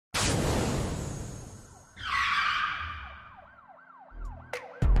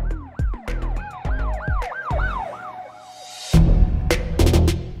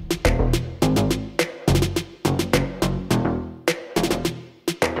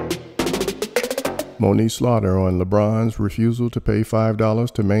Moniece slaughter on Lebron's refusal to pay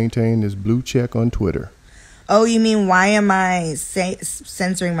 $5 to maintain his blue check on Twitter. Oh, you mean why am I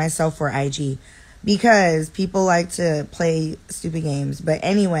censoring myself for IG? Because people like to play stupid games. But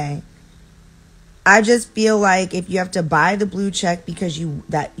anyway, I just feel like if you have to buy the blue check because you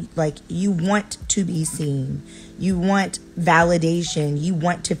want to be seen, you want validation, you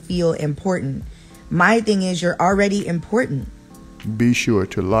want to feel important. My thing is, you're already important. Be sure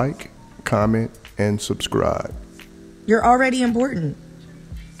to like, comment, and subscribe. You're already important.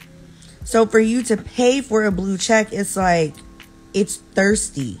 So for you to pay for a blue check, it's like, it's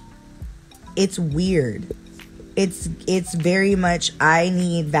thirsty. It's weird. It's very much, I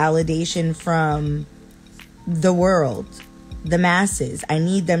need validation from the world, the masses. I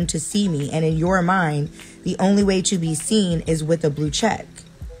need them to see me. And in your mind, the only way to be seen is with a blue check.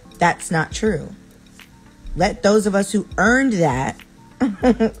 That's not true. Let those of us who earned that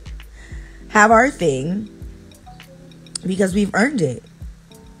have our thing, because we've earned it.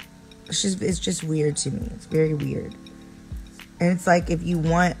 It's just weird to me. It's very weird. And it's like, if you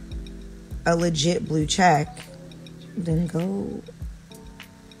want a legit blue check, then go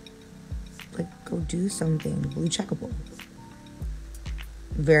do something blue checkable,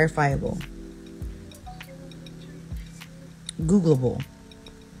 verifiable, Googleable,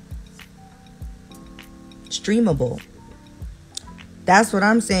 streamable. That's what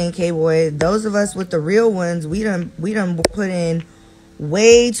I'm saying, K-Boy. Those of us with the real ones, we done put in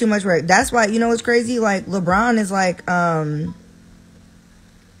way too much work. That's why, you know what's crazy? Like, LeBron is like,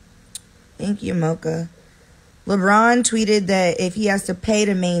 thank you, Mocha. LeBron tweeted that if he has to pay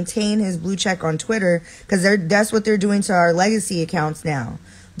to maintain his blue check on Twitter, because that's what they're doing to our legacy accounts now.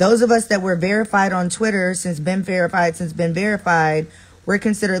 Those of us that were verified on Twitter since been verified, we're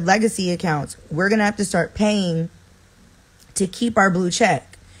considered legacy accounts. We're going to have to start paying to keep our blue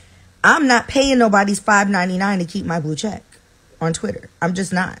check. I'm not paying nobody's $5.99 to keep my blue check on Twitter. I'm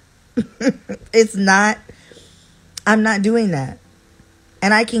just not. I'm not doing that.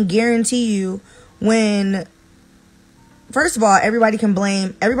 And I can guarantee you, when, first of all, everybody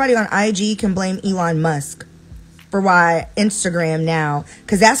on IG can blame Elon Musk for why Instagram now,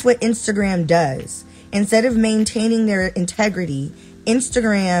 because that's what Instagram does. Instead of maintaining their integrity,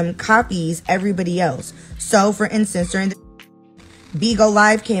 Instagram copies everybody else. So, for instance, during the Bigo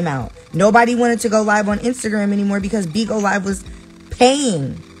Live came out, nobody wanted to go live on Instagram anymore because Bigo Live was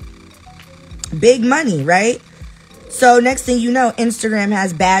paying big money, right? So next thing you know, Instagram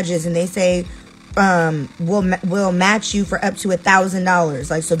has badges and they say, we'll match you for up to $1,000.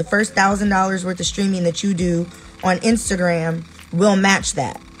 Like, so the first $1,000 worth of streaming that you do on Instagram, we'll match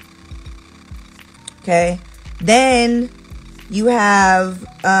that. Okay. Then you have,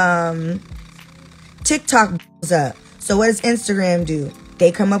 TikTok goes up. So what does Instagram do?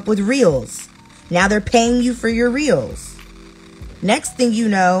 They come up with Reels. Now they're paying you for your Reels. Next thing you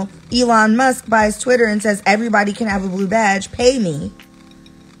know, Elon Musk buys Twitter and says everybody can have a blue badge, pay me.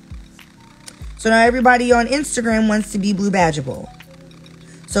 So now everybody on Instagram wants to be blue badgeable.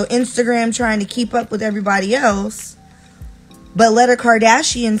 So Instagram trying to keep up with everybody else, but let a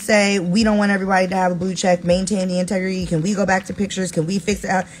Kardashian say, we don't want everybody to have a blue check, maintain the integrity, can we go back to pictures, can we fix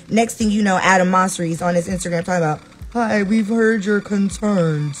it out? Next thing you know, Adam Mosseri's on his Instagram talking about, hi, we've heard your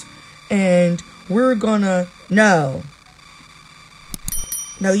concerns, and we're gonna, No,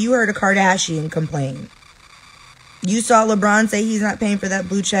 you heard a Kardashian complain. You saw LeBron say he's not paying for that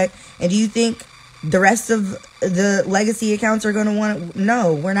blue check. And do you think the rest of the legacy accounts are going to want it?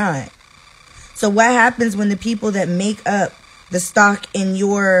 No, we're not. So what happens when the people that make up the stock in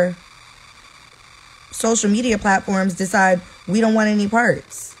your social media platforms decide we don't want any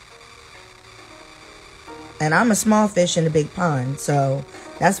parts? And I'm a small fish in a big pond. So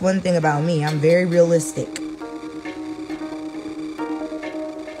that's one thing about me. I'm very realistic.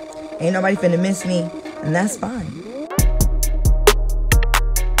 Ain't nobody finna miss me, and that's fine.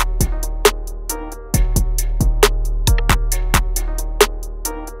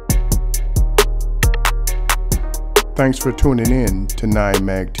 Thanks for tuning in to 9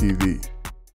 Mag TV.